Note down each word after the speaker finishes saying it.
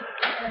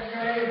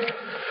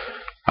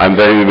I'm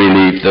very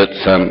relieved that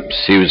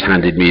Sue's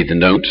handed me the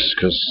notes,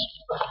 because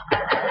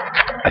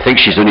I think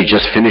she's only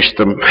just finished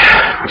them.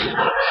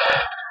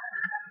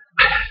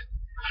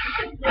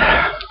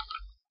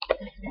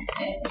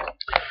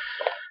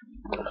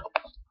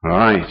 All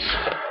right.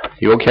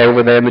 You okay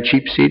over there in the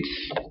cheap seats?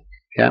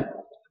 Yeah?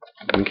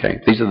 Okay.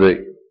 These are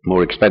the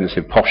more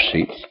expensive posh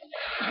seats.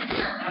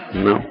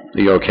 No? Are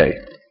you okay?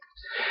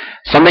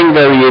 Something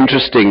very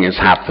interesting has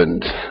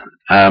happened.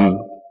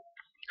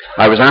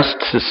 I was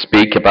asked to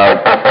speak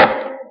about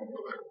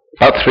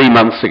 3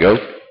 months ago.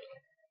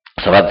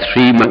 So I had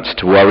 3 months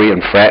to worry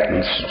and fret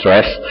and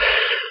stress.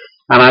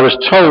 And I was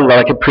told that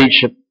I could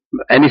preach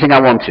anything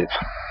I wanted.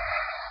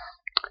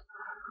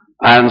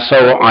 And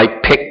so I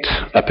picked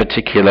a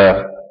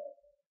particular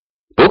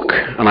book,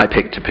 and I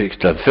picked a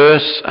particular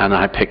verse, and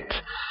I picked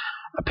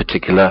a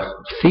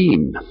particular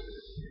theme.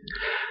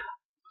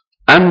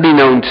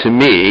 Unbeknown to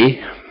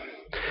me,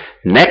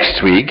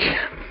 next week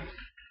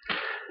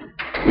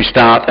we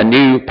start a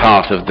new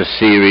part of the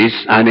series,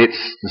 and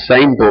it's the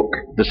same book,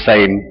 the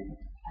same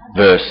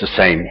verse, the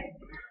same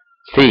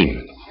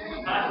theme.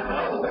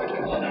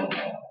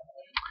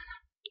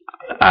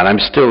 And I'm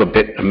still a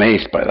bit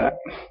amazed by that.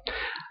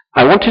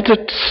 I wanted to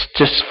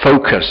just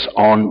focus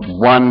on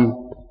one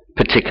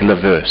particular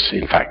verse.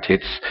 In fact,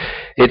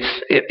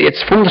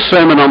 it's from the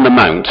Sermon on the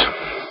Mount.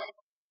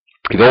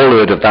 You've all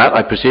heard of that,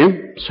 I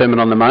presume, Sermon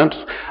on the Mount.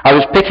 I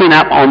was picking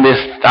up on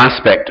this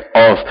aspect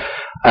of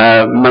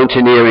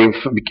mountaineering,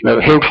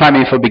 hill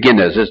climbing for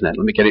beginners, isn't it?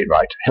 Let me get it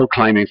right. Hill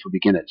climbing for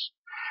beginners.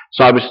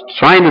 So I was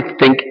trying to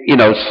think,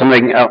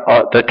 something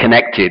that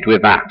connected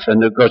with that.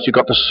 And of course, you've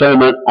got the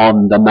Sermon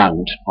on the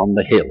Mount, on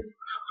the hill.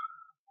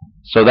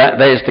 So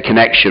there's the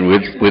connection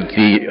with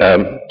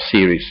the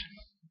series.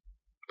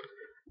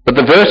 But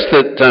the verse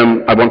that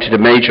I wanted to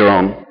major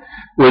on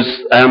was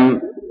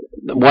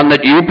one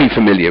that you'll be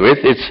familiar with.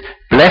 It's,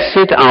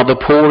 "Blessed are the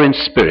poor in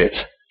spirit,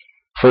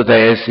 for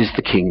theirs is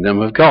the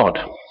kingdom of God."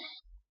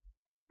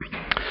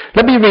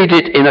 Let me read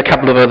it in a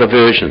couple of other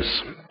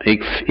versions.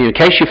 In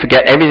case you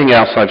forget everything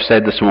else I've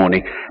said this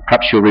morning,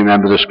 perhaps you'll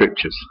remember the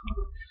scriptures.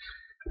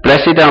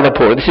 Blessed are the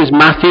poor. This is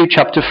Matthew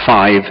chapter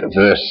 5,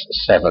 verse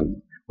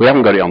 7. We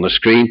haven't got it on the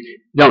screen.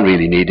 You don't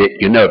really need it.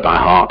 You know it by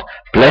heart.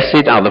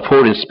 "Blessed are the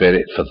poor in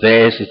spirit, for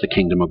theirs is the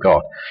kingdom of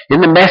God."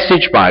 In the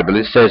Message Bible,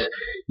 it says,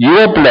 "You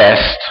are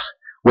blessed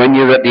when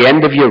you're at the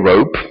end of your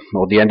rope,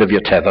 or the end of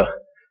your tether.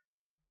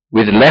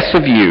 With less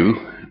of you,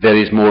 there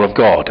is more of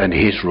God and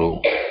His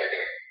rule."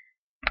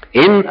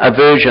 In a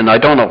version, I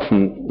don't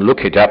often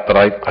look it up, but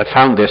I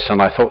found this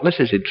and I thought, this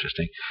is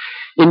interesting.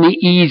 In the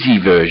Easy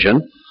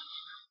Version,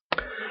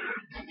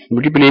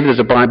 would you believe there's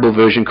a Bible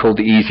version called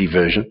the Easy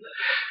Version?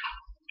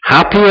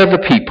 "Happy are the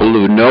people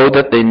who know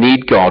that they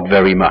need God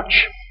very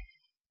much.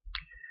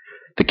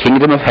 The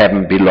kingdom of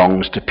heaven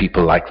belongs to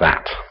people like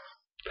that."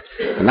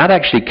 And that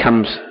actually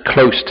comes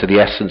close to the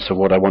essence of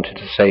what I wanted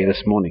to say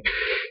this morning.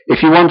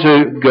 If you want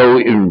to go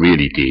in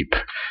really deep,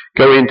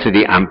 go into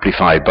the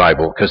Amplified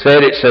Bible, because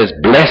there it says,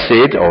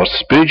 "Blessed or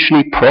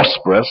spiritually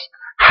prosperous,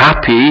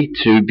 happy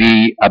to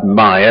be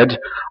admired,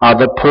 are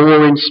the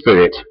poor in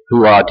spirit,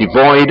 who are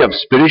devoid of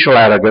spiritual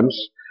arrogance,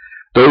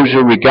 those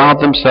who regard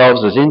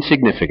themselves as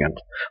insignificant,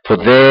 for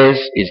theirs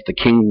is the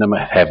kingdom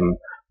of heaven,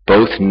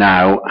 both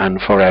now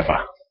and forever."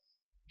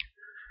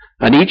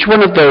 And each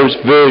one of those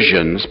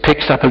versions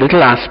picks up a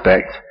little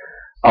aspect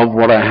of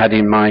what I had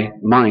in my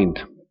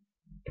mind.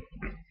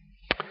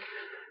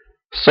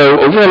 So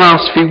over the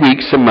last few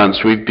weeks and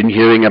months, we've been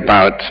hearing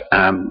about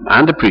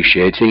and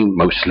appreciating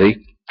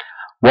mostly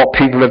what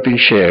people have been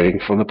sharing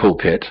from the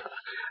pulpit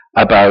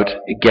about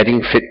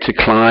getting fit to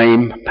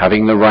climb,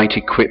 having the right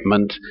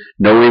equipment,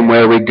 knowing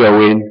where we're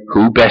going,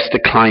 who best to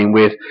climb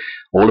with,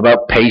 all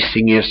about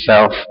pacing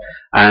yourself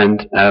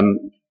and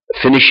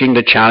finishing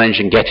the challenge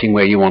and getting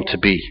where you want to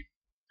be.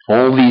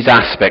 All these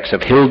aspects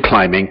of hill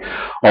climbing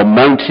or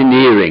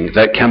mountaineering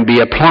that can be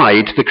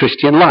applied to the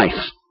Christian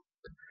life.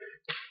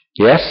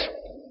 Yes?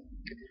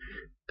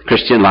 The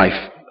Christian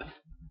life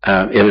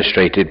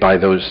illustrated by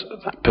those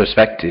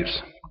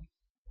perspectives.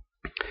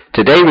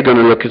 Today we're going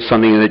to look at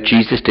something that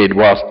Jesus did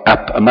whilst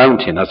up a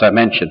mountain, as I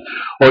mentioned,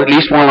 or at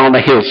least while on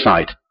the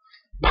hillside.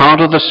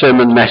 Part of the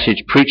sermon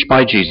message preached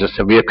by Jesus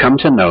that we have come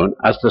to know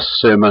as the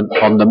Sermon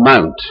on the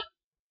Mount,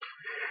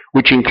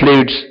 which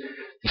includes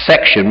the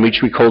section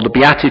which we call the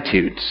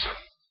Beatitudes.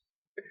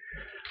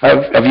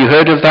 Have you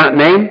heard of that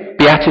name?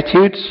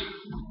 Beatitudes?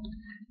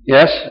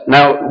 Yes?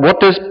 Now, what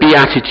does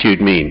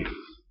beatitude mean?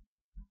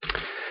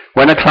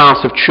 When a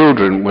class of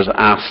children was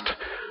asked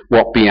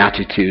what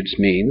beatitudes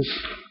means,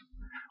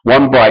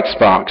 one bright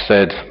spark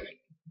said,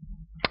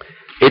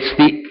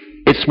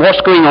 it's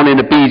what's going on in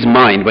a bee's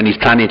mind when he's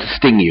planning to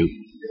sting you.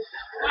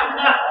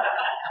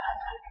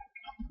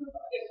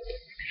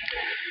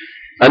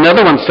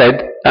 Another one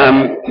said,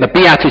 the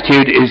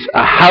beatitude is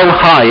how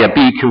high a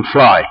bee can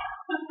fly.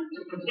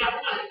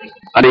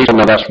 And he said,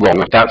 no, that's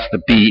wrong. That's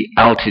the bee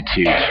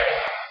altitude.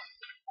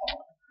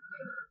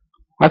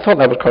 I thought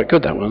that was quite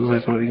good, that one.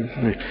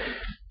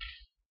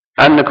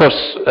 And of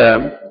course,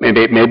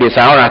 maybe it's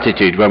our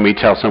attitude when we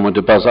tell someone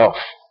to buzz off.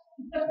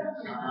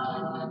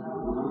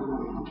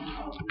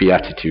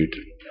 Beatitude.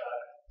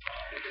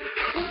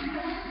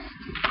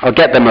 I'll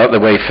get them out of the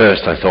way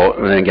first, I thought,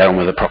 and then get on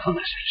with the proper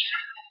message.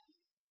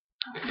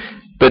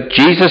 But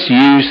Jesus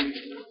used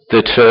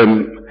the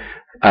term,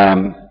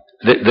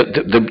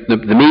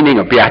 the meaning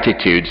of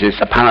Beatitudes is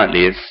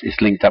apparently is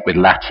linked up with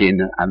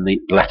Latin and the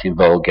Latin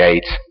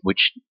Vulgate,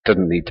 which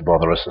doesn't need to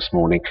bother us this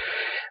morning.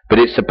 But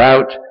it's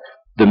about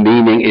the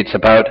meaning, it's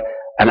about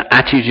an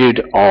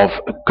attitude of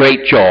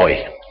great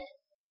joy,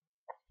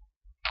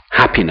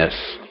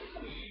 happiness.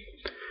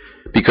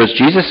 Because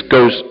Jesus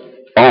goes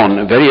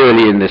on very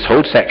early in this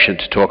whole section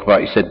to talk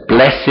about, he said,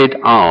 blessed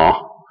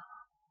are.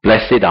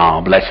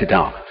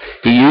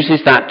 He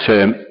uses that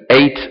term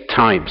 8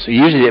 times. He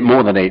uses it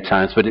more than 8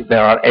 times, but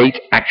there are 8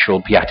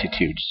 actual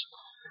Beatitudes.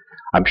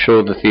 I'm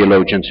sure the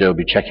theologians will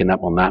be checking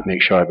up on that,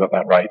 make sure I got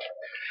that right.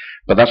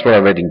 But that's what I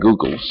read in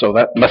Google, so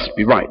that must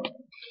be right.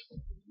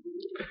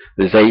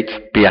 There's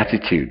 8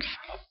 Beatitudes.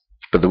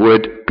 But the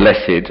word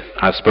blessed,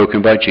 as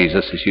spoken by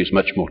Jesus, is used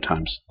much more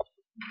times.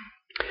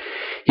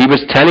 He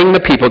was telling the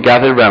people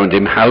gathered around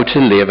him how to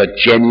live a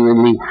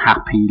genuinely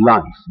happy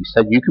life. He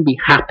said, you can be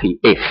happy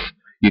if.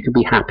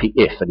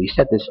 And he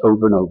said this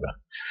over and over.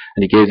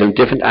 And he gave them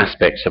different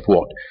aspects of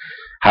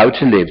how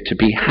to live to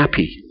be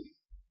happy.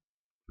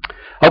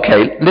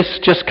 Okay, let's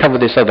just cover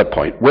this other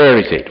point. Where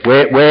is it?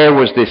 Where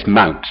was this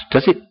mount?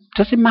 Does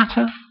it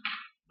matter?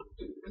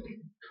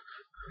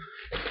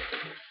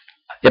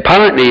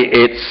 Apparently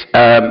it's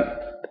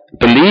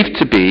believed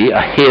to be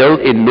a hill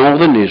in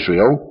northern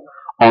Israel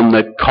on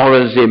the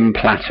Chorazim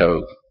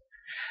Plateau.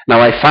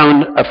 Now I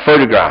found a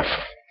photograph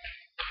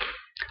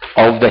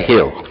of the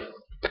hill,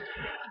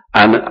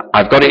 and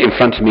I've got it in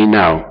front of me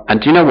now. And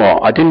do you know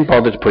what? I didn't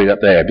bother to put it up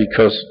there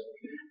because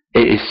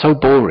it is so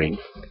boring.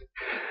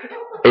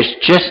 It's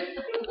just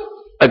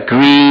a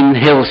green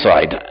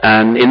hillside,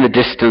 and in the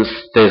distance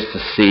there's the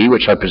sea,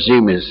 which I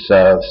presume is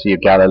the Sea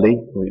of Galilee.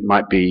 It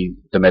might be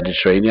the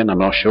Mediterranean, I'm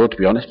not sure, to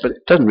be honest, but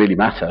it doesn't really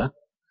matter.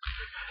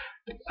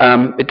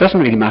 It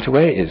doesn't really matter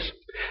where it is.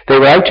 They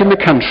were out in the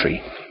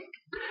country,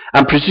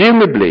 and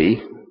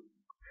presumably,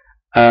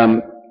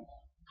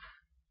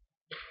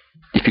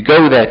 if you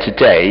go there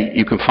today,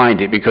 you can find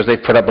it because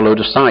they've put up a load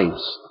of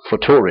signs for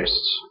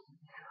tourists.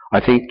 I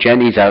think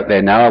Jenny's out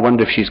there now. I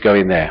wonder if she's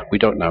going there. We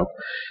don't know.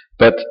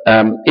 But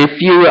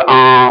if you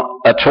are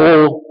at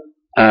all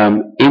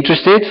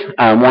interested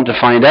and want to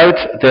find out,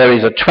 there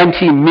is a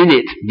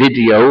 20-minute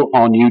video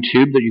on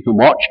YouTube that you can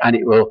watch, and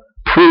it will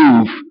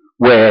prove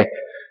where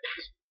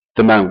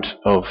the Mount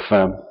of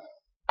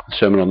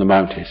Sermon on the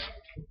Mount is.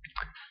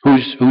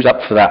 Who's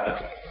up for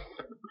that?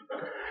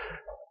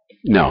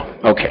 No.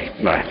 Okay.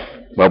 Right.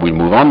 Well, we'll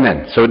move on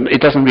then. So it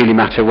doesn't really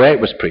matter where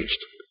it was preached.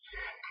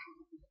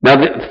 Now,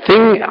 the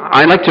thing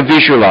I like to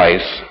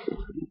visualize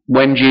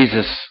when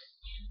Jesus,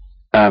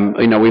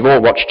 we've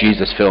all watched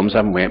Jesus films,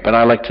 haven't we? But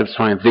I like to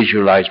try and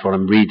visualize what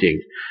I'm reading.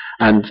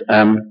 And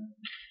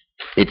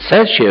it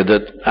says here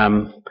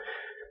that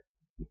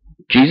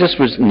Jesus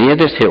was near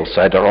this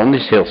hillside, or on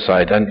this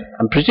hillside, and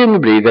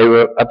presumably they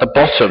were at the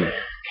bottom.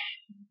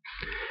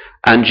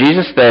 And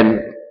Jesus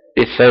then,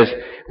 it says,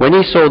 when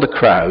he saw the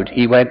crowd,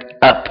 he went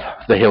up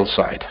the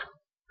hillside.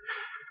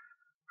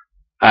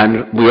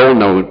 And we all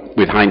know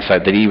with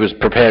hindsight that he was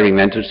preparing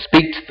then to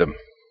speak to them.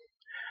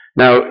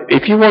 Now,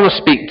 if you want to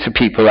speak to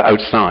people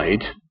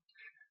outside,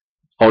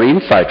 or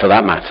inside for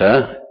that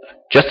matter,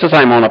 just as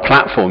I'm on a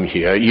platform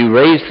here, you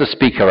raise the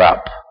speaker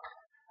up,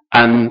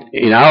 and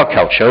in our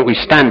culture, we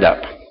stand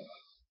up.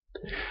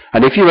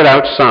 And if you were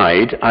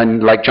outside,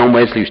 and like John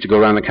Wesley used to go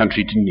around the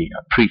country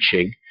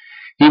preaching,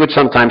 he would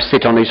sometimes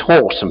sit on his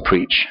horse and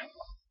preach.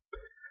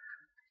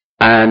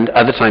 And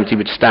other times he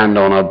would stand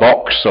on a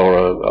box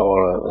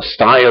or a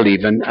stile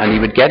even, and he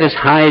would get as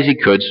high as he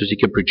could so as he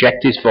could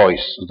project his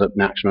voice so that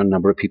maximum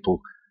number of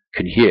people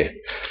could hear.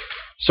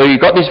 So you've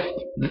got this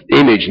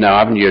image now,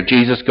 haven't you, of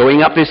Jesus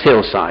going up this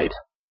hillside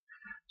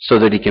so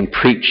that he can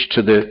preach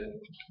to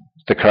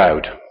the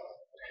crowd.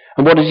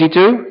 And what does he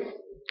do?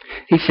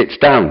 He sits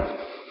down.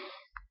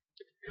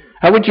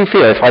 How would you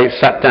feel if I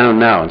sat down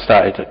now and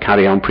started to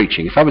carry on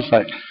preaching? If I was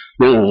like...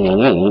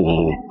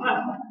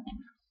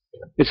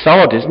 It's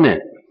odd, isn't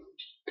it?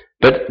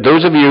 But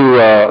those of you who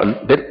are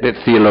a bit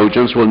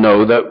theologians will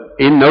know that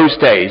in those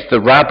days,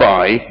 the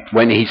rabbi,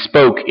 when he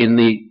spoke in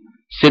the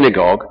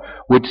synagogue,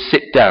 would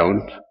sit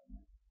down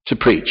to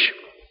preach.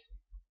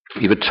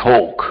 He would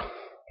talk.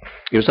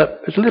 It was a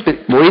little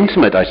bit more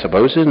intimate, I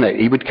suppose, isn't it?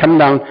 He would come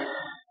down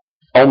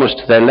almost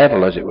to their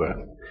level, as it were.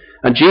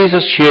 And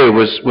Jesus here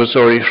was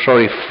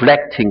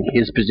reflecting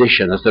his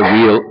position as the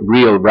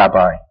real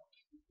rabbi.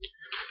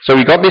 So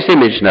we got this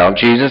image now of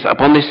Jesus up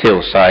on this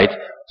hillside,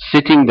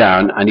 sitting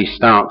down, and he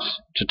starts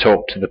to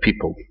talk to the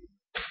people.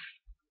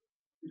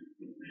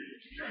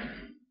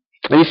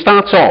 And he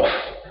starts off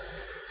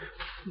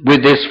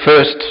with this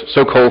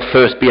so-called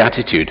first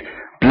beatitude.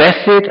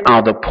 Blessed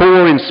are the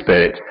poor in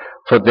spirit,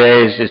 for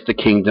theirs is the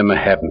kingdom of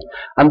heaven.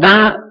 And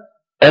that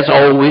has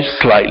always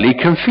slightly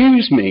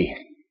confused me.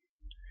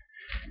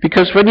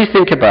 Because when you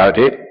think about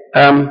it,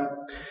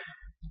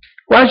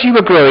 as you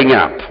were growing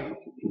up,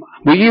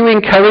 were you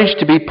encouraged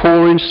to be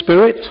poor in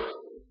spirit?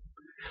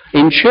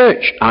 In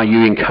church, are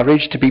you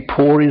encouraged to be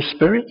poor in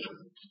spirit?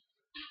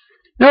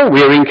 No,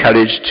 we're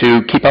encouraged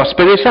to keep our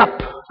spirits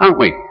up, aren't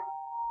we?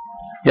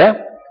 Yeah?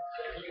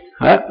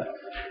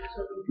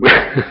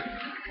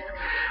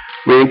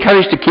 We're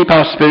encouraged to keep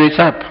our spirits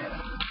up.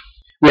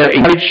 We're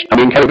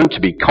encouraged to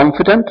be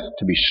confident,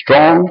 to be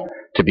strong,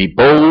 to be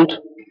bold,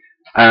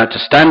 to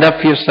stand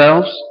up for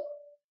yourselves.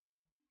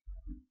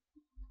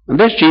 And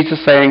there's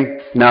Jesus saying,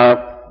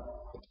 now,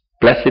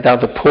 blessed are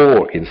the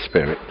poor in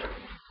spirit.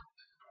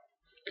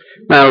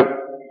 Now,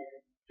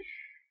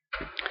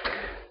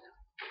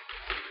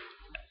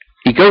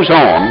 he goes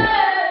on,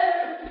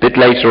 a bit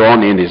later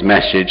on in his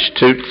message,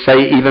 to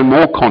say even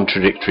more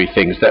contradictory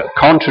things that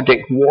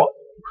contradict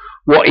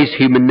what is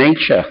human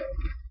nature.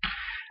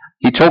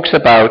 He talks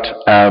about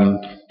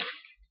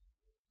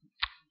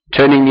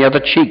turning the other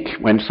cheek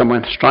when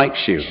someone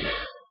strikes you.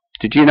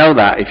 Did you know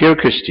that? If you're a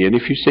Christian,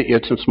 if you sit here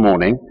this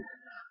morning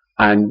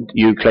and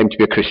you claim to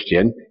be a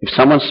Christian, if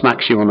someone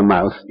smacks you on the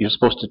mouth, you're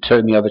supposed to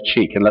turn the other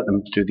cheek and let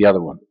them do the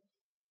other one.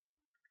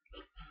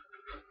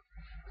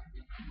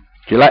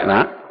 Do you like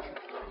that?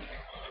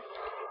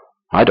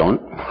 I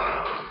don't.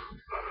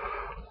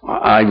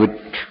 I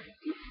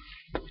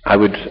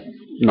would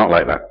not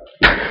like that.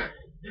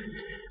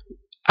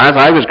 As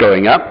I was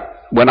growing up,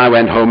 when I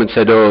went home and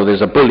said, oh,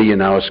 there's a bully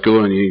in our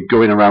school and he's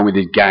going around with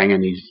his gang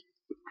and he's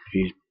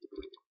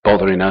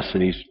bothering us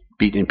and he's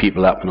beating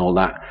people up and all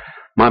that,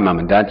 my mum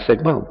and dad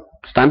said, well,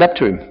 stand up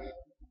to him.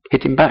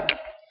 Hit him back.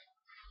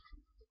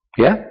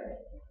 Yeah?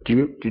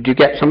 Did you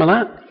get some of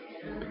that?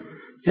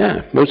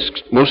 Yeah.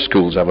 Most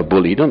schools have a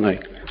bully, don't they?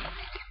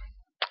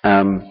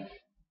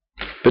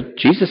 But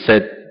Jesus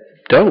said,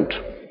 don't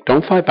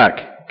fight back.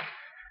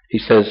 He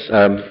says,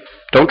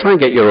 don't try and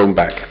get your own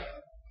back.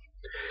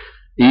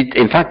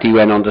 In fact, he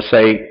went on to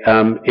say,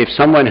 if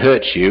someone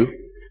hurts you,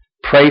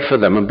 pray for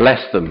them and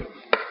bless them.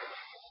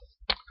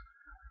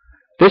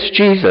 This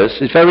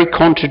Jesus is very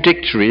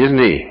contradictory, isn't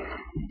he?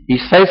 He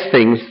says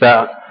things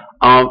that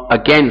are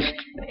against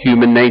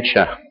human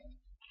nature,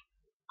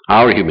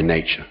 our human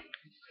nature.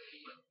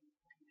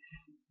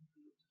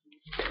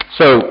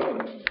 So,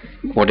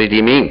 what did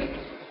he mean?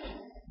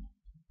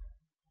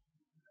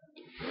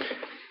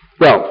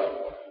 Well,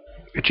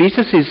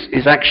 Jesus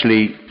is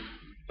actually,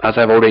 as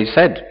I've already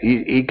said,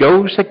 he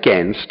goes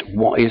against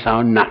what is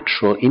our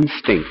natural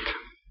instinct.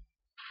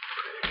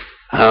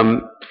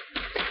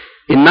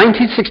 In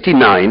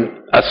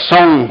 1969, a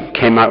song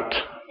came out.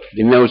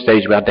 In those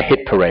days we had the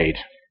hit parade.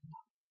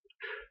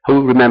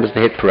 Who remembers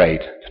the hit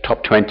parade? The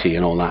top 20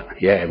 and all that?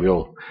 Yeah, we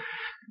all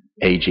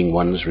aging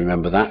ones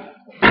remember that.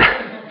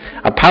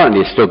 Apparently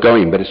it's still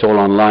going, but it's all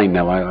online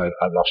now.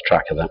 I've lost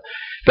track of that.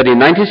 But in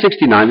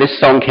 1969, this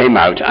song came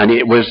out, and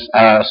it was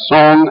a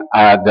song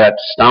that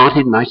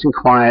started nice and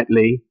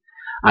quietly,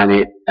 and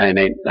it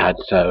had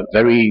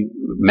very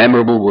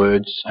memorable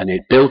words, and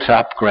it built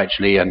up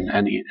gradually, and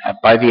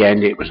by the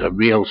end it was a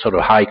real sort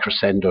of high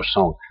crescendo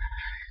song.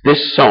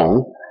 This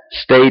song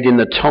stayed in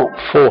the top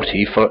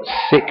 40 for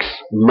 6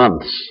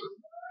 months.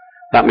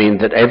 That means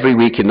that every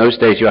week in those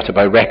days you had to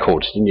buy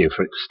records, didn't you,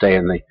 for it to stay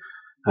in the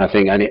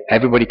thing, and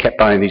everybody kept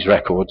buying these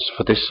records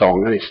for this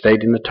song, and it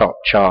stayed in the top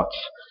charts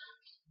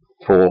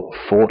for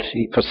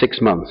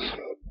 6 months.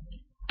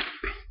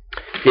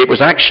 It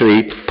was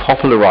actually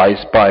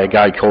popularized by a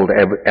guy called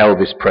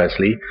Elvis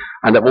Presley,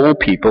 and of all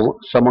people,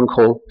 someone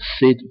called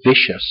Sid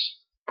Vicious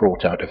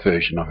brought out a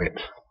version of it.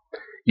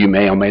 You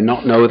may or may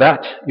not know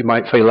that. You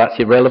might feel that's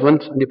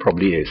irrelevant, and it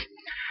probably is.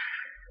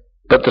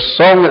 But the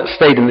song that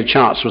stayed in the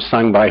charts was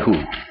sung by who?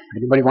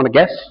 Anybody want to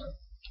guess?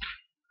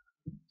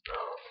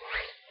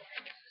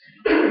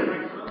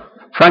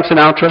 Frank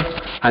Sinatra,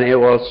 and it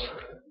was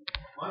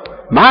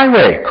My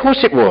Way. Of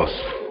course it was.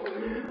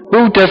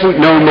 Who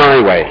doesn't know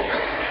My Way?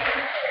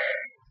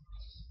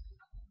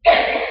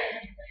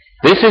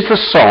 This is the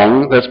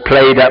song that's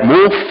played at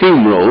more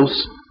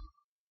funerals,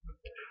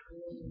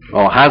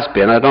 or has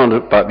been. I don't know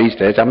about these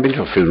days. I haven't been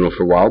to a funeral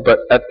for a while, but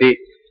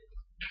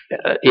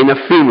in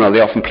a funeral they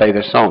often play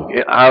this song.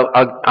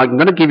 I'm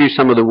going to give you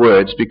some of the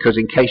words because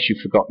in case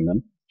you've forgotten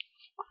them,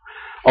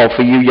 or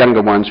for you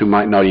younger ones who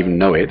might not even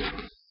know it.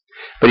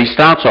 But he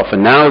starts off,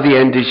 and now the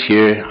end is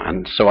here,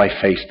 and so I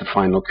face the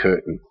final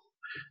curtain.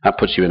 That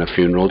puts you in a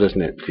funeral, doesn't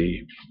it?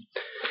 The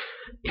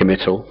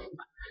committal.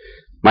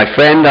 My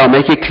friend, I'll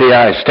make it clear,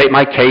 I state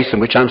my case in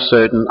which I'm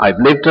certain. I've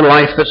lived a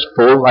life that's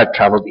full, I've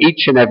travelled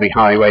each and every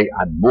highway,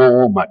 and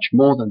more, much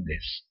more than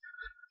this.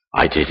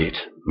 I did it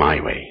my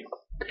way.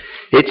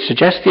 It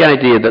suggests the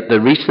idea that the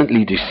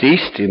recently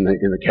deceased, in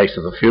the case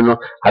of the funeral,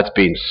 has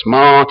been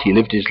smart, he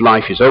lived his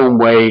life his own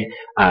way,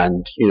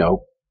 and, he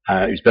was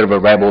a bit of a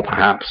rebel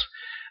perhaps,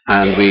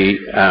 and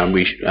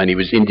he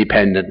was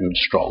independent and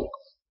strong.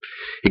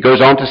 He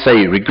goes on to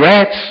say,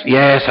 regrets,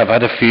 yes, I've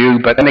had a few,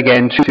 but then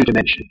again,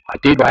 two-dimension. I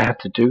did what I had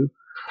to do.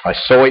 I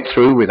saw it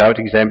through without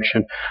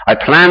exemption. I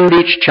planned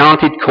each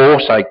charted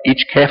course,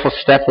 each careful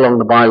step along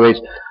the byways.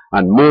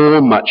 And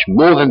more, much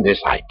more than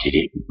this, I did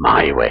it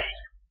my way.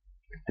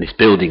 And it's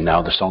building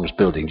now, the song's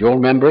building. Do you all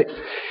remember it?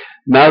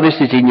 Now this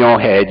is in your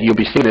head, you'll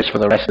be singing this for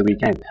the rest of the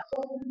weekend.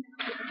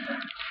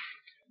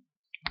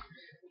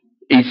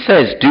 He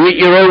says, do it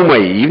your own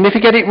way. Even if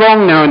you get it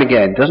wrong now and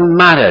again, doesn't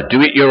matter.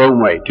 Do it your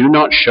own way. Do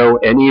not show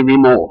any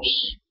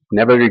remorse.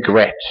 Never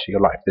regret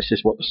your life. This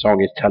is what the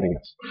song is telling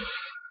us.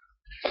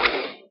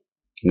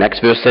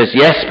 Next verse says,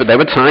 yes, but there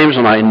were times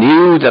when I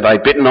knew that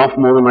I'd bitten off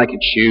more than I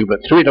could chew, but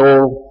through it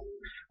all,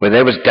 where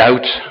there was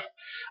doubt,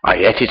 I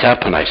ate it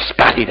up and I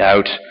spat it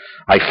out.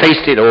 I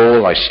faced it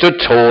all. I stood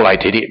tall. I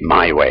did it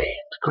my way.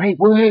 Great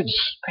words.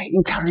 Great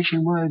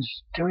encouraging words.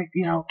 Do it,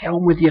 get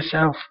on with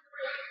yourself.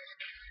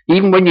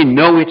 Even when you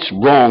know it's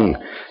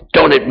wrong,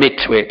 don't admit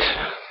to it.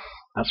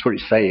 That's what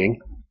it's saying.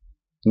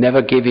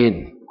 Never give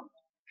in.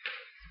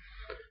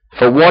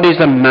 For what is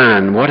a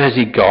man? What has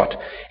he got?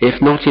 If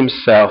not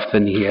himself,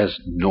 then he has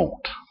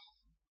naught.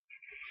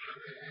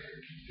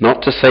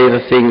 Not to say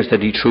the things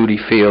that he truly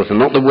feels, and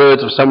not the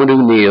words of someone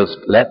who kneels.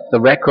 Let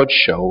the record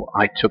show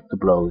I took the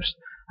blows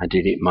and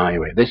did it my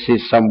way. This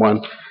is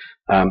someone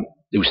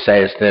who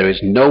says there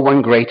is no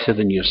one greater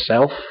than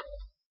yourself.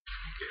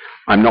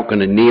 I'm not going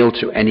to kneel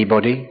to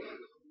anybody.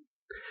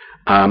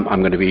 I'm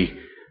going to be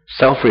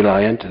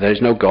self-reliant.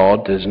 There's no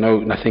God. There's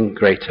nothing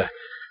greater.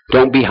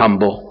 Don't be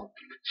humble.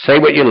 Say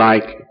what you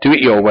like. Do it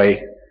your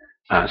way.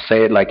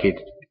 Say it like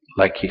it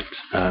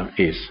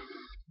is.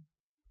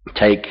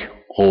 Take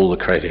all the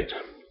credit.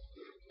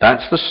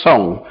 That's the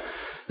song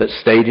that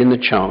stayed in the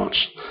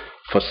charts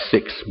for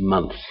 6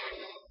 months,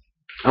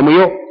 and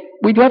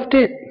we loved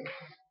it.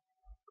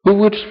 Who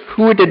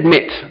would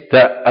admit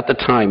that at the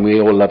time we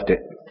all loved it?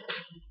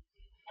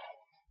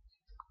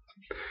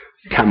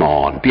 Come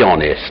on, be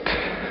honest.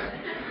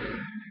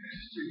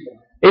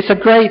 It's a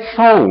great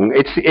song.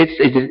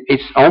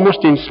 It's almost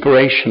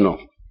inspirational,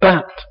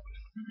 but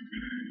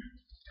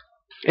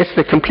it's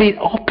the complete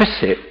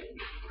opposite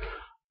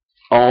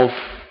of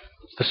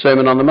the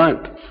Sermon on the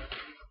Mount.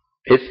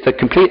 It's the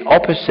complete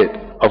opposite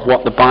of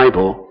what the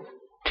Bible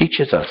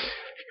teaches us.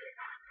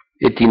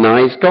 It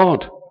denies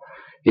God.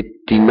 It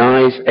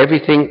denies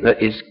everything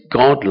that is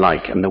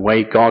God-like and the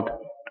way God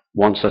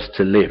wants us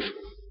to live.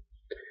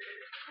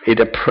 It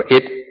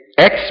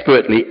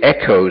expertly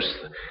echoes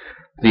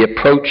the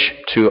approach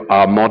to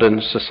our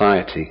modern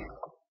society.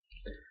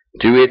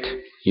 Do it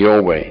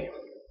your way.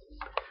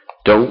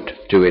 Don't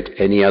do it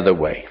any other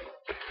way.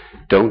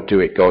 Don't do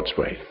it God's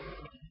way.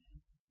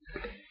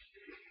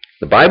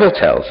 The Bible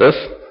tells us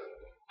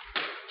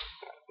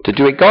to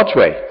do it God's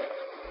way.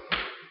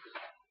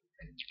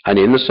 And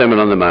in the Sermon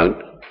on the Mount,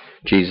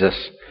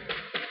 Jesus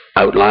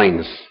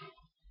outlines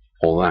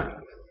all that.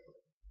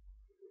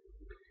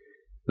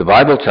 The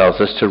Bible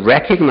tells us to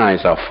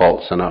recognize our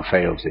faults and our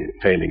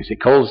failings. It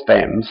calls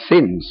them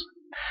sins.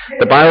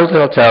 The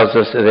Bible tells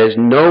us that there's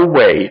no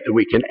way that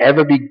we can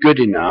ever be good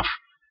enough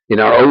in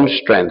our own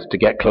strength to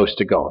get close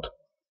to God.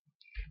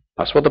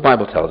 That's what the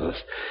Bible tells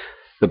us.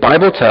 The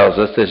Bible tells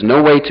us there's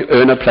no way to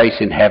earn a place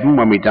in heaven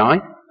when we die.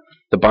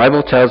 The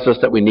Bible tells us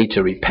that we need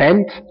to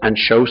repent and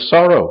show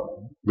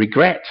sorrow,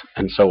 regret,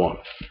 and so on.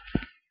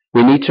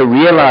 We need to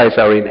realize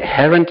our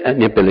inherent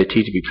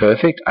inability to be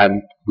perfect,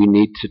 and we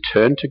need to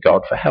turn to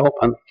God for help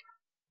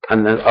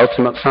and the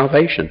ultimate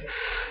salvation.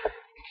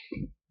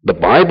 The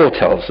Bible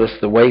tells us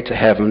the way to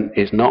heaven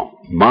is not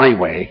my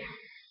way,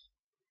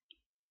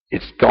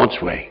 it's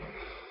God's way.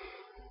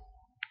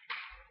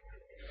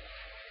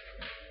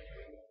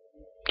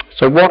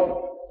 So what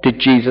did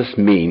Jesus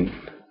mean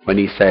when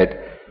he said,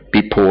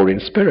 be poor in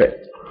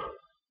spirit?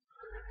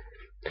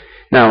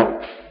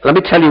 Now, let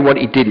me tell you what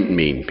he didn't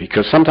mean,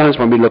 because sometimes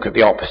when we look at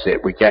the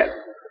opposite, we get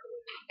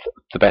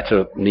the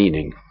better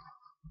meaning.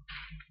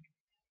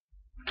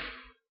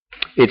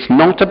 It's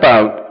not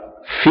about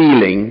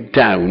feeling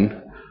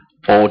down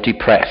or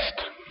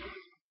depressed.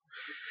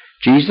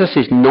 Jesus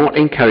is not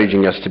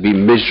encouraging us to be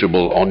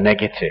miserable or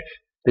negative.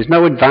 There's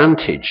no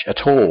advantage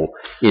at all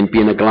in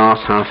being a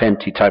glass half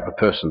empty type of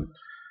person.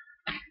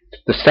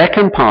 The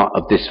second part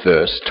of this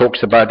verse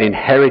talks about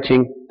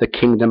inheriting the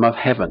kingdom of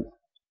heaven.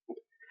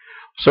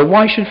 So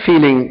why should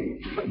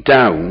feeling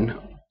down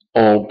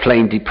or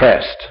plain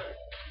depressed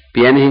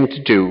be anything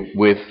to do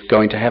with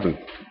going to heaven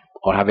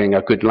or having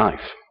a good life?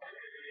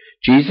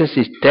 Jesus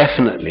is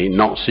definitely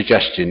not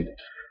suggesting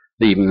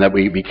even that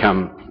we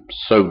become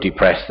so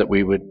depressed that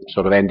we would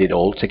sort of end it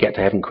all to get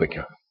to heaven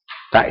quicker.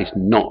 That is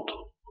not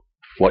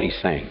what he's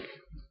saying.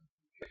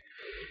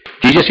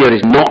 Jesus here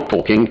is not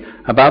talking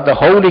about the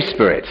Holy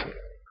Spirit.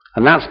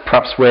 And that's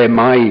perhaps where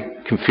my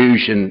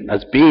confusion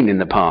has been in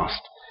the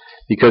past.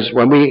 Because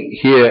when we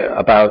hear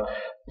about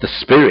the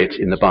Spirit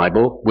in the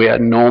Bible, we are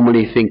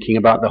normally thinking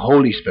about the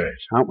Holy Spirit,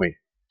 aren't we?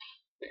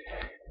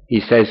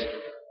 He says,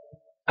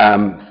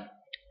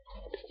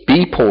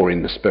 be poor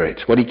in the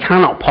Spirit. Well, he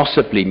cannot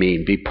possibly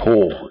mean be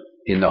poor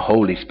in the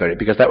Holy Spirit,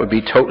 because that would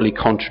be totally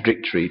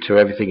contradictory to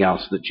everything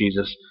else that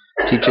Jesus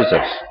teaches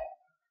us.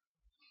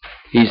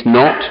 He's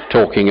not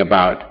talking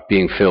about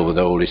being filled with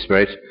the Holy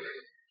Spirit,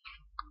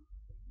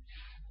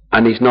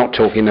 and he's not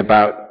talking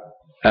about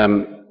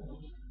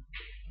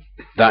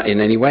that in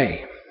any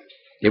way.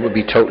 It would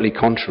be totally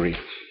contrary.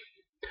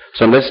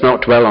 So let's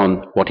not dwell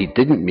on what he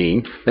didn't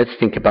mean. Let's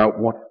think about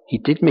what he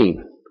did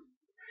mean.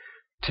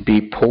 To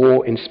be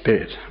poor in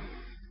spirit.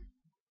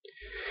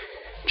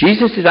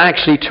 Jesus is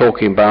actually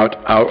talking about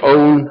our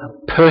own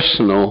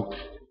personal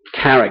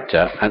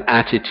character and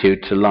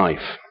attitude to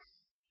life.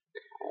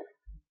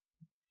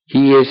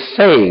 He is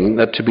saying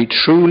that to be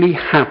truly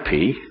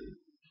happy,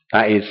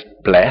 that is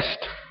blessed,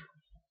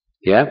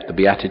 the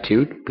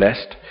beatitude,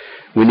 blessed,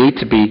 we need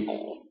to be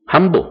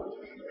humble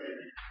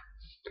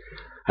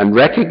and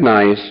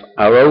recognize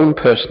our own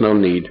personal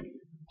need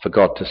for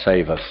God to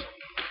save us.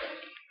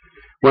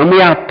 When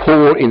we are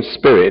poor in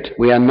spirit,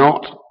 we are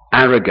not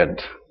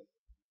arrogant.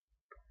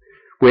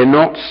 We're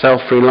not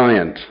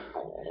self-reliant.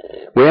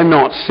 We're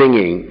not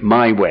singing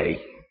my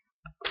way,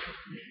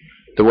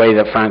 the way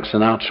that Frank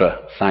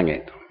Sinatra sang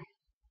it.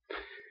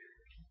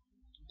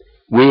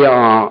 We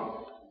are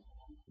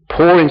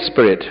poor in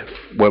spirit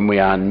when we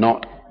are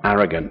not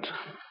arrogant,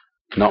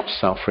 not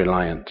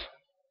self-reliant.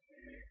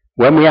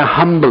 When we are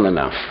humble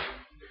enough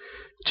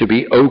to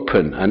be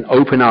open and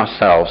open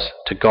ourselves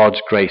to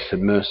God's grace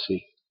and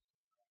mercy.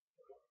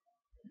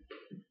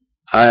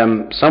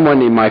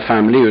 Someone in my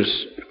family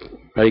who's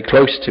very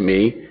close to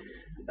me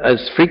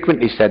has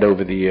frequently said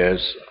over the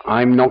years,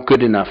 I'm not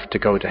good enough to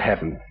go to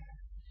heaven.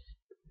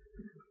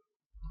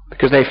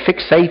 Because they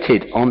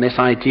fixated on this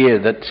idea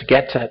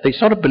that they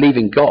sort of believe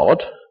in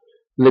God,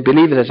 and they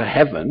believe there's a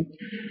heaven,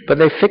 but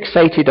they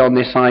fixated on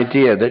this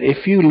idea that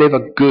if you live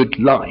a good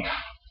life,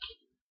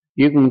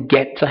 you can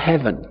get to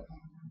heaven.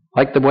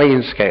 Like the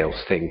weighing scales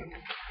thing.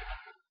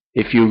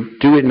 If you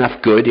do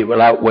enough good, it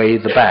will outweigh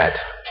the bad.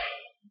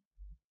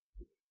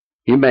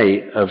 You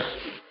may have,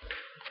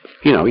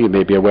 you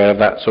may be aware of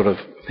that sort of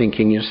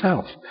thinking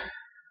yourself.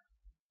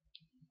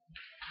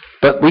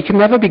 But we can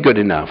never be good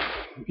enough.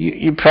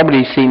 You've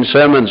probably seen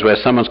sermons where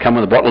someone's come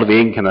with a bottle of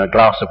ink and a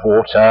glass of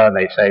water, and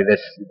they say,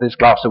 this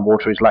glass of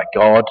water is like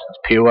God, it's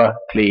pure,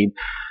 clean,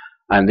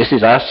 and this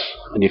is us,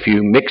 and if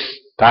you mix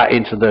that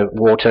into the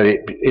water,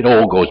 it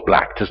all goes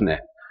black, doesn't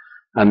it?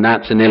 And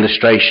that's an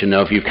illustration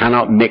of you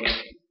cannot mix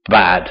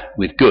bad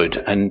with good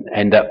and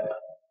end up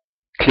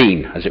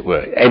clean, as it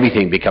were.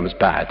 Everything becomes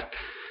bad.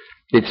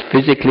 It's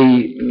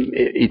physically,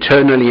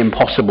 eternally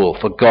impossible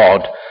for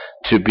God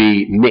to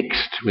be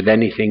mixed with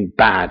anything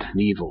bad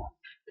and evil.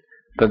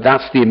 But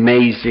that's the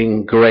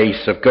amazing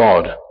grace of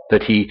God,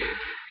 that he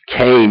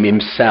came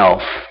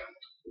himself,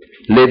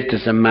 lived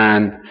as a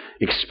man,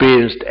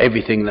 experienced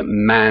everything that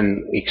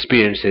man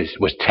experiences,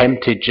 was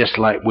tempted just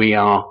like we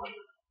are,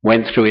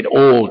 went through it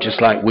all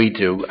just like we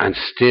do, and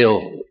still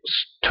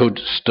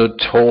stood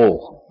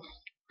tall.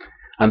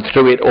 And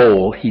through it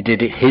all, he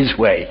did it his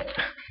way.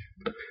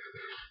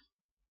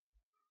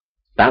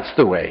 That's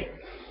the way.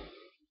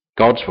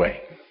 God's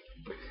way.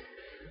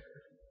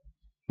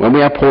 When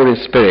we are poor in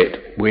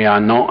spirit, we are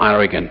not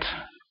arrogant,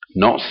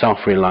 not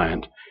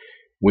self-reliant.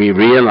 We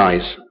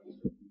realize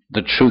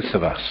the truth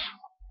of us.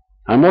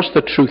 And what's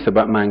the truth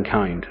about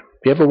mankind? Have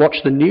you ever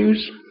watched the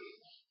news?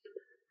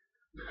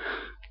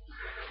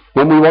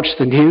 When we watch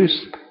the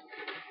news,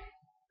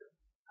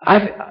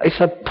 it's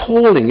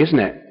appalling, isn't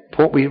it,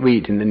 what we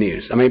read in the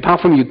news? I mean,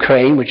 apart from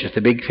Ukraine, which is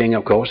the big thing,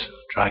 of course,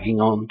 dragging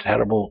on,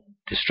 terrible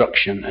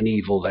destruction and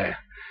evil there.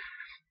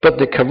 But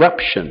the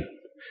corruption,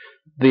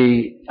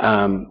 the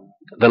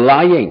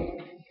lying,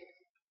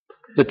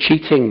 the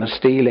cheating, the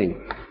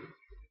stealing.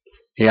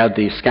 He had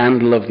the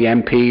scandal of the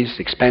MPs,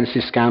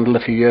 expensive scandal a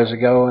few years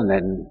ago, and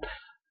then,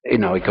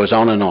 it goes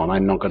on and on.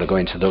 I'm not going to go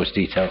into those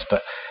details,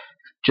 but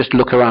just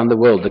look around the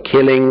world. The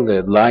killing,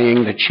 the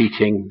lying, the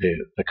cheating,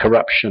 the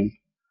corruption,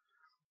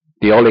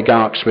 the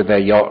oligarchs with their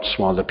yachts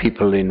while the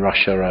people in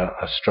Russia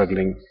are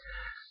struggling.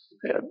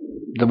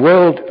 The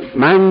world,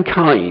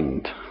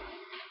 mankind,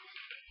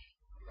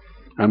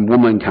 and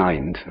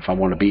womankind, if I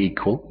want to be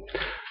equal,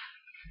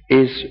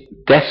 is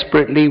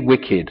desperately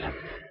wicked,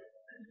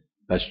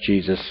 as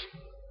Jesus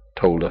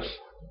told us.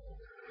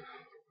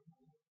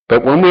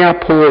 But when we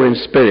are poor in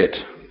spirit,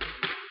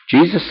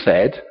 Jesus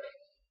said,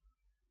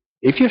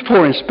 if you're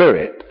poor in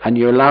spirit and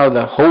you allow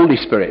the Holy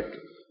Spirit,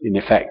 in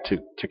effect,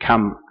 to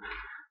come,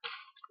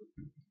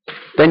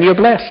 then you're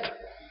blessed.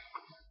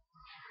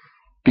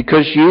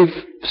 Because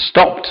you've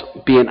stopped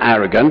being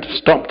arrogant,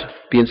 stopped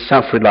being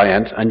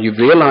self-reliant, and you've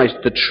realized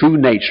the true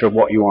nature of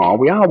what you are.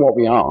 We are what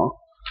we are,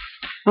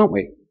 aren't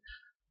we?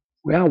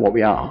 We are what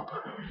we are.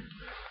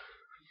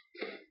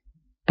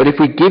 But if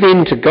we give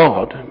in to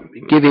God,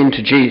 give in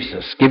to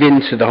Jesus, give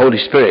in to the Holy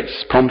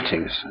Spirit's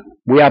promptings,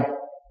 we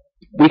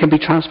can be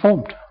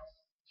transformed.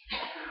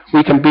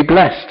 We can be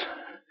blessed.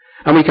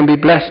 And we can be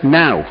blessed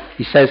now.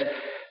 He says,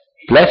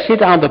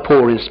 blessed are the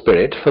poor in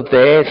spirit, for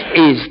theirs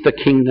is the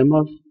kingdom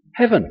of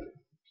heaven.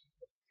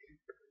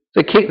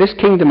 This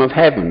kingdom of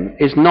heaven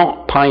is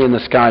not pie in the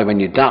sky when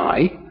you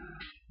die.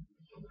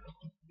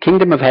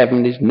 Kingdom of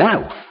heaven is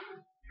now.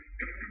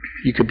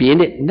 You could be in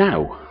it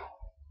now.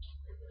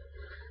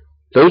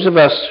 Those of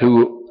us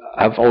who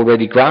have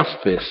already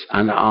grasped this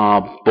and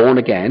are born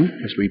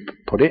again, as we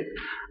put it,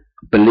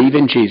 believe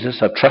in Jesus,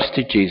 have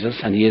trusted Jesus,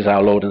 and he is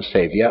our Lord and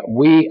Saviour,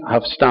 we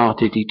have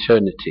started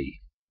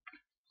eternity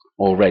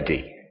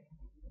already.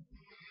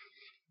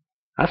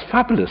 That's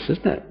fabulous,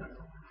 isn't it?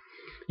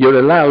 You're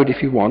allowed,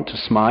 if you want, to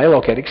smile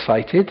or get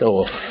excited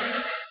or...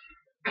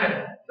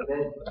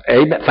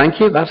 Amen. Thank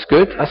you, that's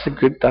good.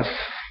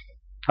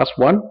 That's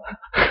one.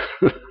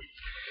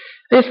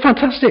 It's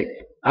fantastic.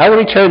 Our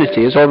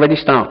eternity has already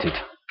started.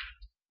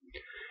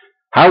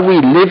 How we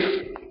live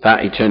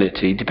that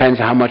eternity depends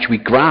on how much we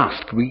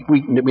grasp. We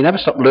never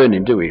stop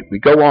learning, do we? We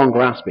go on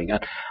grasping. And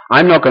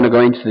I'm not going to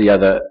go into the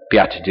other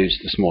Beatitudes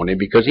this morning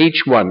because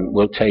each one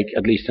will take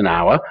at least an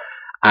hour.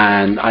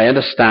 And I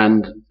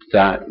understand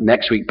that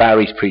next week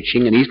Barry's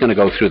preaching and he's going to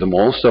go through them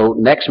all. So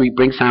next week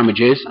bring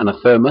sandwiches and a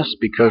thermos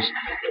because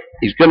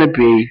he's going to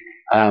be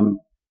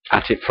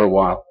at it for a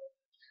while.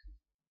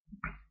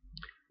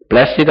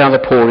 Blessed are the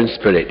poor in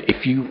spirit.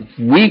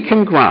 We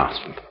can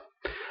grasp.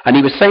 And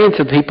he was saying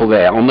to the people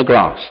there on the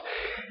grass,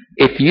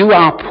 if you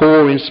are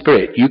poor in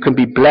spirit, you can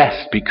be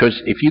blessed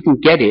because if you can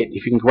get it,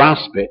 if you can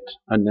grasp it,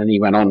 and then he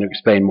went on to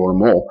explain more and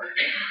more,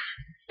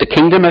 the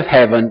kingdom of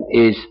heaven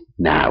is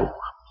now.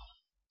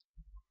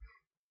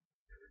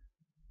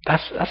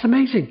 That's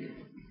amazing.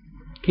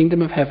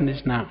 Kingdom of heaven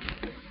is now.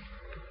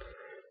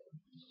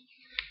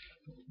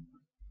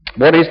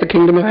 What is the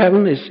kingdom of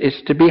heaven?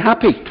 Is to be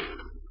happy.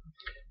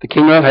 The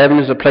kingdom of heaven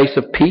is a place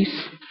of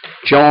peace,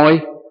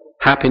 joy,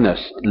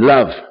 happiness,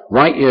 love,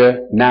 right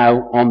here,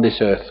 now, on this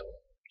earth,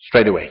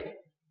 straight away.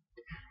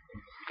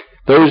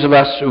 Those of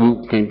us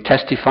who can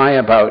testify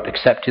about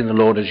accepting the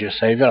Lord as your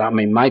Saviour, I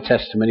mean, my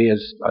testimony,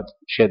 as I've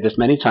shared this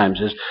many times,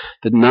 is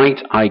the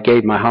night I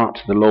gave my heart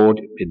to the Lord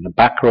in the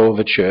back row of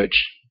a church,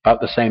 about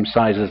the same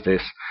size as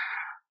this,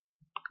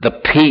 the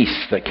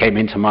peace that came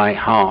into my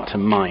heart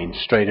and mind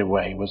straight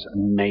away was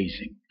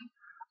amazing.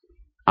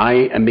 I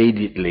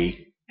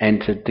immediately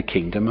entered the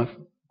kingdom of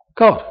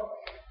God.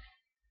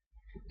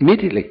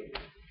 Immediately.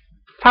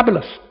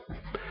 Fabulous.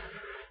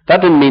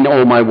 That didn't mean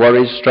all my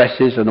worries,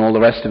 stresses, and all the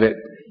rest of it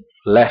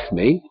left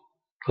me.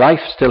 Life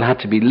still had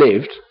to be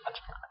lived,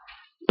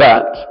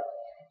 but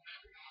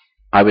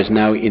I was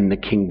now in the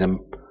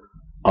kingdom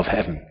of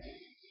heaven.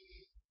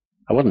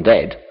 I wasn't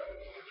dead.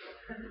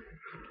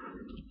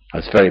 I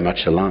was very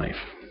much alive.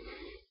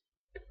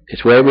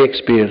 It's where we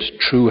experience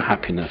true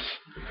happiness.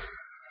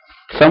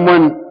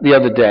 Someone the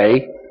other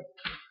day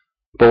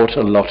bought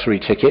a lottery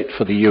ticket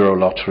for the Euro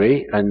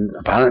lottery, and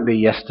apparently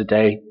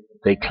yesterday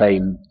they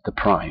claimed the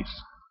prize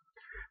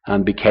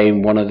and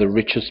became one of the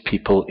richest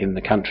people in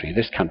the country,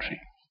 this country.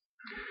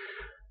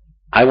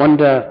 I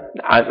wonder,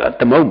 at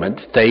the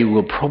moment, they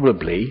will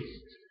probably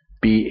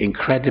be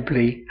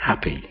incredibly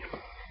happy.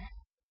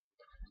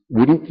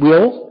 Wouldn't we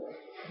all?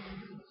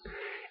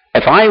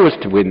 If I was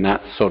to win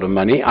that sort of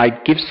money,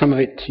 I'd give some of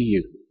it to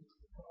you.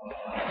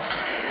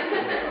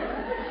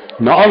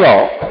 Not a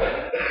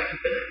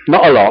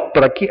lot,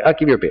 but I'll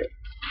give you a bit.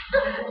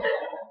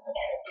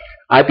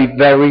 I'd be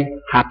very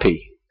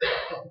happy.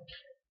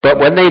 But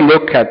when they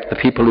look at the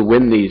people who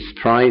win these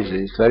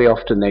prizes, very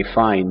often they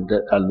find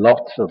that a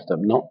lot of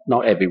them,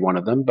 not every one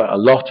of them, but a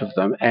lot of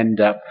them end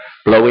up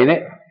blowing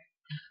it,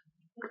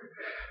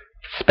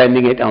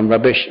 spending it on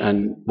rubbish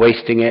and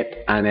wasting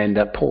it, and end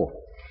up poor.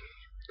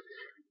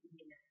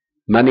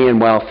 Money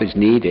and wealth is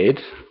needed.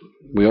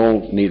 We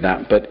all need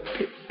that, but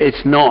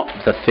it's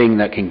not the thing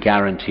that can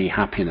guarantee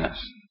happiness.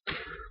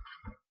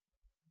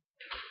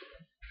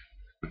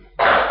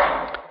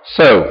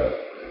 So,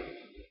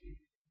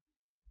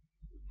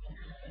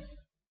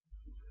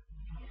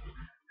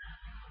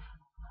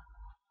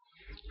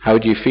 how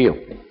do you feel?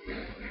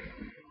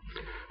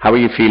 How are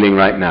you feeling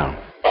right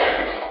now?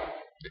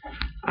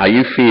 Are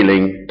you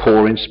feeling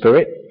poor in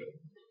spirit?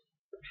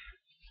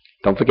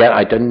 Don't forget,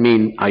 I don't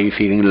mean are you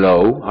feeling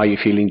low? Are you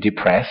feeling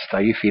depressed?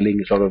 Are you feeling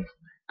sort of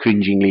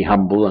cringingly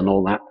humble and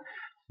all that?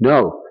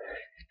 No.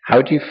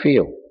 How do you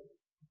feel?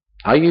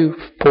 Are you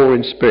poor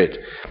in spirit?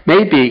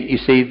 Maybe, you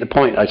see, the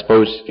point, I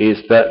suppose,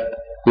 is that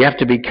we have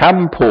to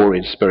become poor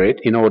in spirit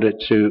in order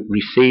to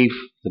receive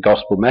the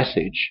gospel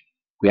message.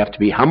 We have to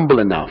be humble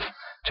enough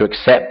to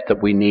accept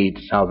that we need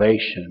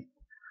salvation.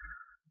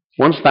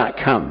 Once that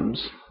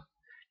comes,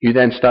 you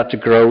then start to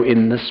grow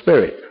in the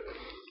Spirit.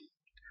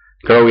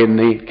 Grow in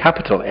the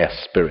capital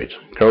S Spirit.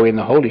 Grow in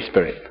the Holy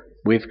Spirit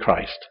with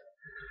Christ.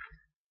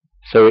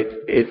 So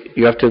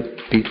you have to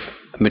be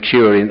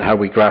mature in how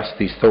we grasp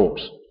these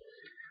thoughts.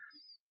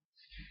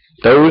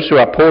 Those who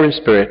are poor in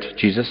spirit,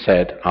 Jesus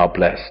said, are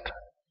blessed.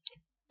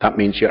 That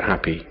means you're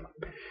happy.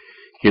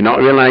 You're not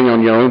relying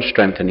on your own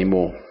strength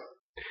anymore.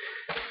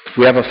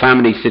 We have a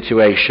family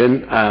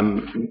situation,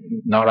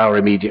 not our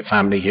immediate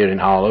family here in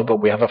Harlow,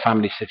 but we have a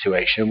family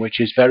situation which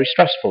is very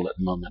stressful at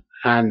the moment.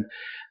 And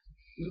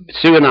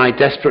Sue and I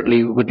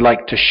desperately would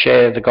like to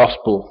share the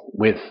gospel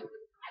with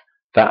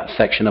that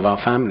section of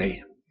our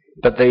family.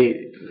 But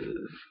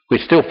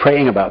we're still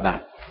praying about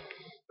that.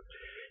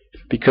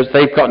 Because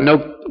they've got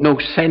no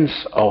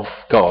sense of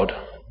God.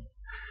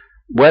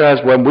 Whereas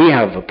when we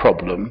have a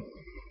problem,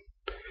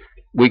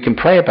 we can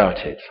pray about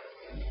it.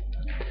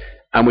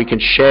 And we can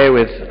share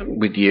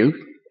with you,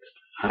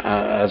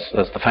 as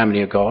the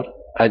family of God,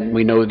 and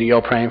we know that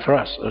you're praying for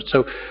us.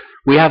 So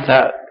we have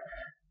that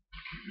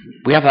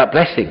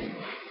blessing,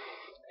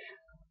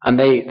 and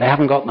they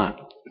haven't got that.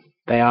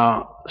 They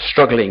are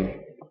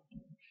struggling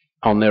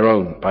on their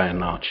own by and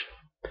large.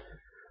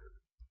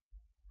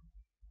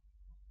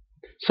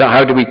 So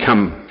how do we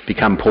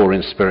become poor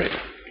in spirit?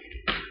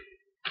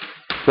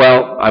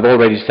 Well, I've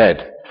already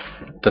said,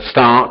 the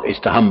start is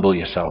to humble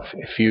yourself.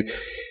 If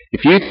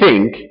you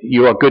think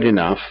you are good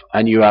enough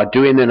and you are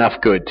doing enough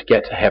good to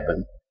get to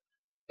heaven,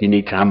 you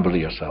need to humble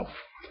yourself.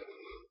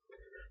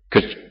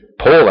 Because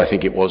Paul, I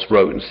think it was,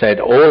 wrote and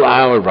said, all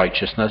our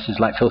righteousness is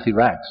like filthy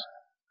rags.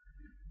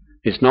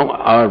 It's not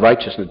our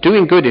righteousness.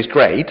 Doing good is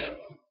great.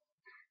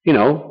 You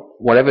know,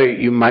 whatever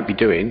you might be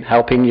doing,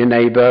 helping your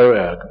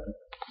neighbour,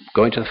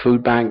 going to the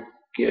food bank,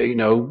 you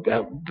know,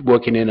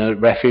 working in a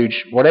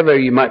refuge, whatever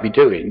you might be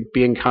doing,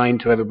 being kind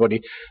to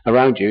everybody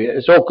around you,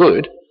 it's all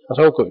good. That's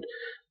all good.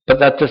 But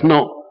that does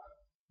not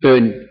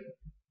earn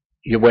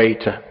your way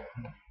to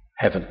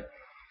heaven.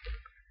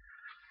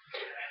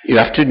 You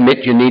have to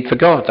admit your need for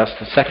God. That's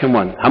the second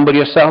one. Humble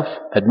yourself.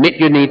 Admit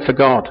your need for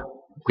God.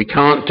 We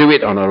can't do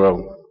it on our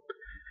own.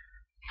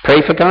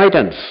 Pray for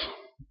guidance.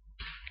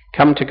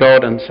 Come to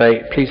God and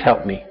say, please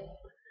help me.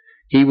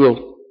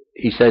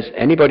 He says,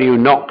 anybody who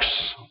knocks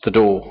the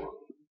door,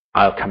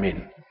 I'll come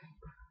in.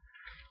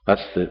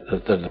 That's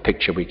the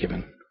picture we're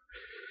given.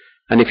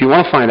 And if you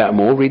want to find out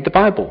more, read the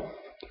Bible.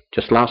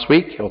 Just last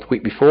week or the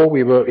week before,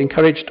 we were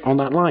encouraged on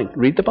that line.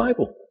 Read the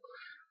Bible.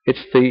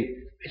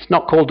 It's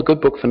not called the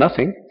good book for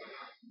nothing.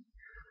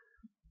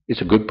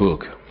 It's a good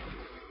book.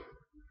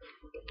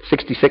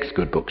 66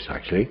 good books,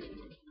 actually.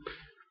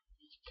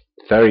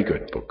 Very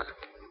good book.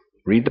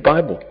 Read the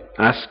Bible.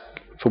 Ask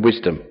for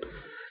wisdom.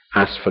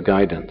 Ask for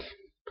guidance.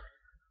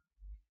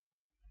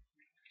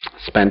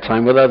 Spend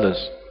time with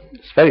others.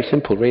 It's very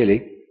simple,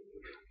 really.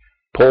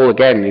 Paul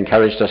again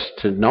encouraged us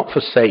to not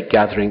forsake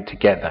gathering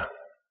together.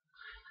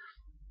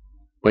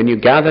 When you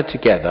gather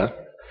together,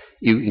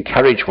 you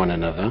encourage one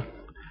another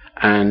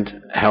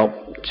and help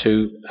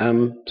to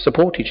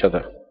support each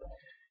other.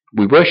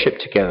 We worship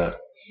together.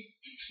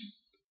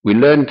 We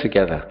learn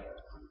together.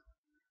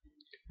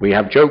 We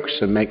have jokes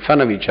and make fun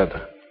of each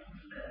other.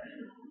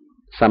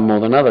 Some more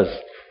than others.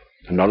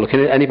 I'm not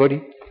looking at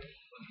anybody.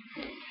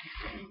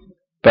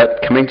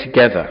 But coming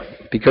together.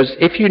 Because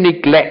if you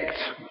neglect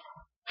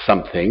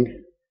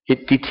something,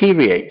 it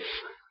deteriorates.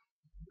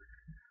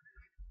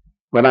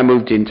 When I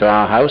moved into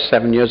our house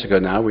 7 years ago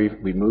now, we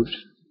moved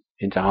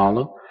into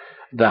Harlow.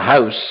 The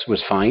house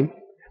was fine,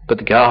 but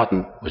the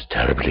garden was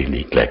terribly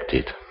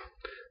neglected.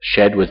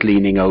 Shed was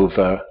leaning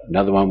over,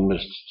 another one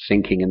was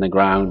sinking in the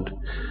ground.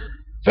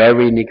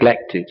 Very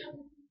neglected.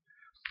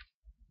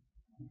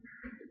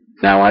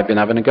 Now I've been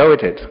having a go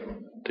at it.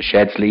 The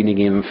shed's leaning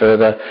even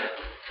further,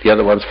 the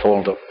other one's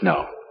fallen up.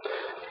 No.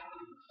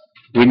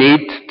 We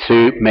need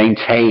to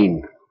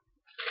maintain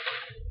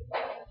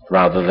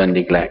rather than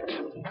neglect.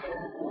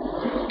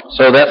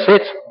 So that's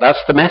it. That's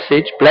the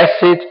message.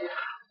 Blessed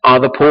are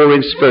the poor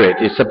in spirit.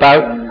 It's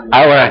about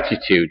our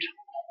attitude.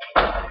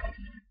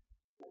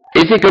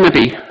 Is it going to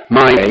be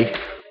my way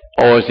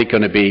or is it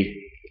going to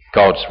be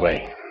God's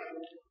way?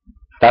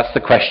 That's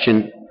the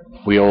question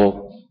we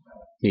all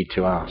need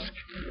to ask.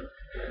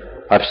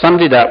 I've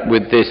summed it up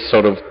with this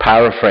sort of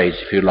paraphrase,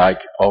 if you like,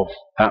 of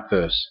that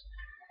verse.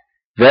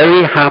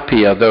 Very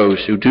happy are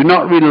those who do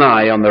not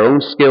rely on their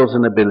own skills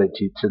and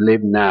ability to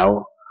live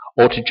now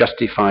or to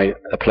justify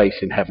a place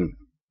in heaven,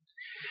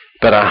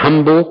 but are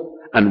humble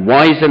and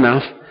wise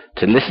enough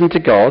to listen to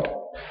God,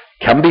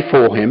 come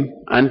before Him,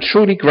 and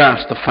truly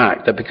grasp the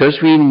fact that because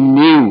we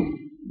knew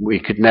we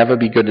could never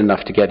be good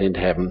enough to get into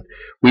heaven,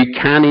 we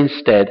can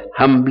instead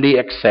humbly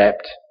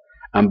accept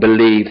and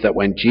believe that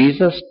when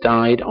Jesus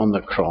died on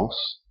the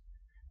cross,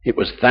 it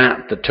was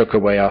that took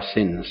away our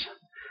sins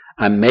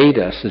and made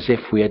us as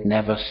if we had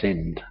never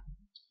sinned.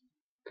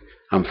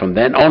 And from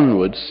then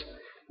onwards,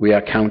 we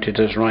are counted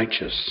as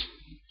righteous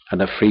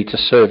and are free to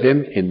serve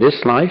Him in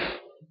this life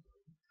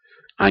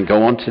and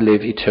go on to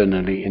live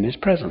eternally in His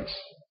presence,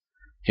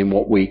 in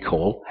what we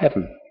call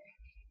heaven.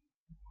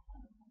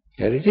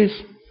 There it is.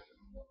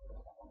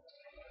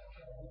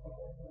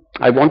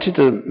 I wanted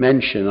to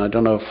mention, I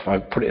don't know if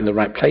I've put it in the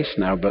right place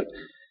now, but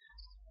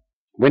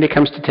when it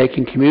comes to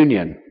taking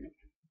communion,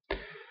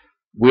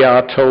 we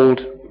are told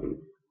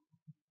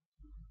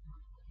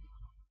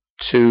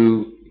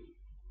to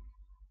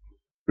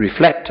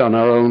reflect on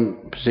our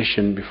own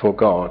position before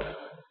God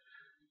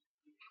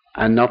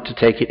and not to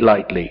take it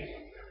lightly.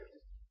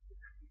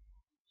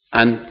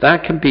 And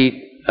that can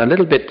be a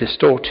little bit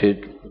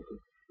distorted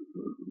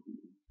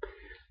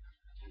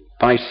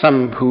by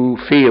some who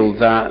feel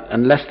that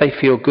unless they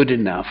feel good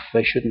enough,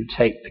 they shouldn't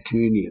take the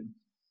communion.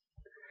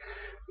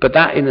 But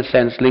that, in a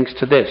sense, links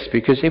to this,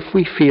 because if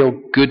we feel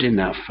good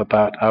enough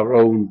about our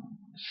own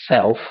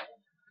self,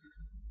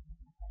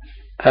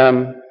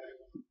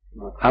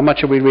 how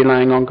much are we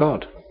relying on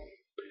God?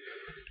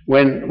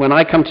 When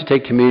I come to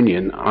take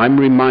communion, I'm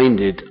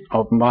reminded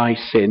of my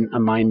sin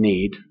and my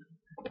need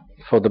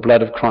for the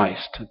blood of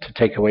Christ to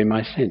take away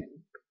my sin.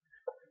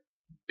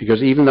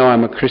 Because even though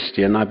I'm a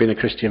Christian, I've been a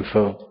Christian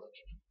for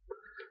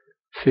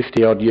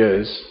 50 odd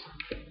years,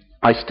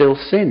 I still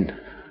sin.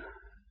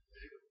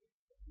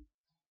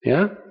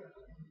 Yeah?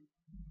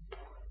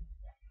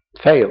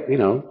 Fail,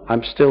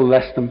 I'm still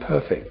less than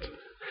perfect.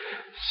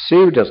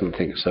 Sue doesn't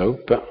think so,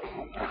 but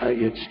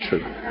it's true.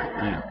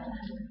 Yeah.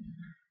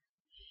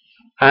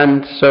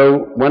 And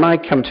so when I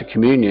come to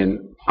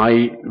communion,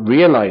 I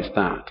realize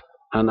that,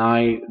 and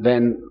I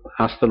then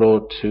ask the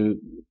Lord to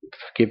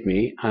forgive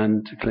me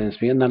and to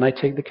cleanse me, and then I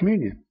take the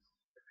communion.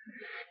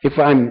 If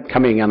I'm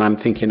coming and I'm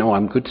thinking, oh,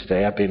 I'm good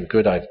today, I've been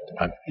good, I've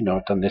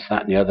done this,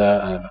 that, and the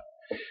other,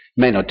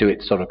 may not do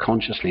it sort of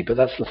consciously, but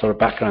that's the sort of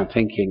background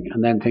thinking,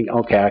 and then think,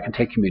 okay, I can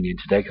take communion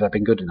today because I've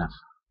been good enough.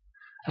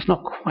 That's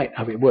not quite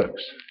how it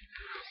works.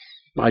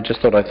 I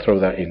just thought I'd throw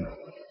that in.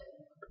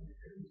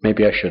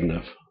 Maybe I shouldn't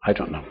have. I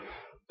don't know.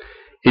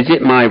 Is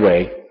it my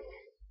way,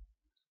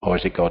 or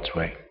is it God's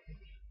way?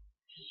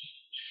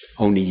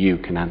 Only you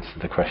can answer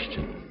the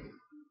question.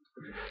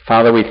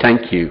 Father, we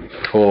thank you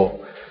for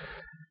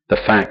the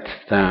fact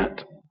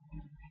that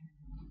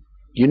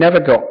you never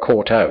got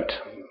caught out.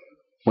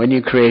 When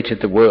you created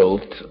the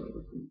world,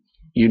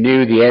 you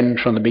knew the end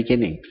from the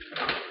beginning.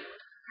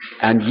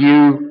 And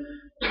you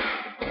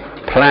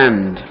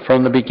planned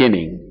from the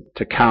beginning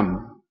to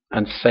come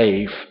and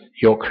save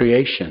your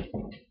creation.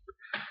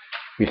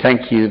 We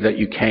thank you that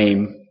you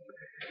came,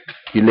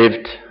 you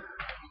lived,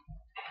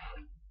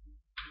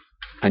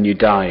 and you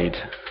died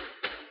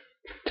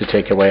to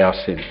take away our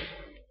sins.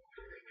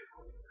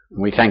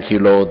 We thank you,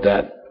 Lord,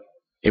 that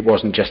it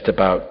wasn't just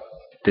about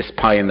this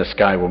pie in the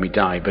sky when we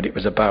die, but it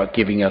was about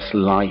giving us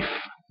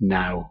life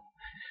now.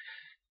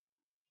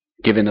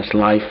 Giving us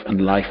life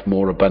and life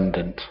more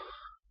abundant.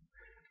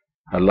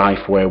 A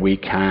life where we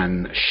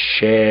can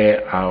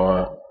share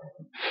our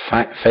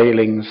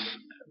failings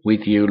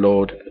with you,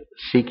 Lord,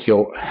 seek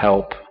your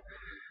help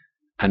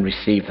and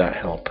receive that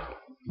help.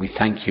 We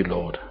thank you,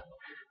 Lord,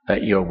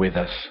 that you're with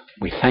us.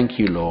 We thank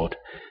you, Lord,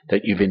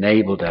 that you've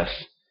enabled us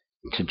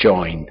to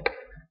join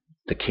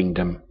the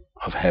kingdom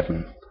of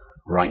heaven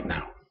right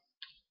now.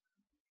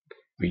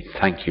 We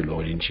thank you,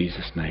 Lord, in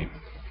Jesus' name.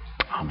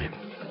 Amen.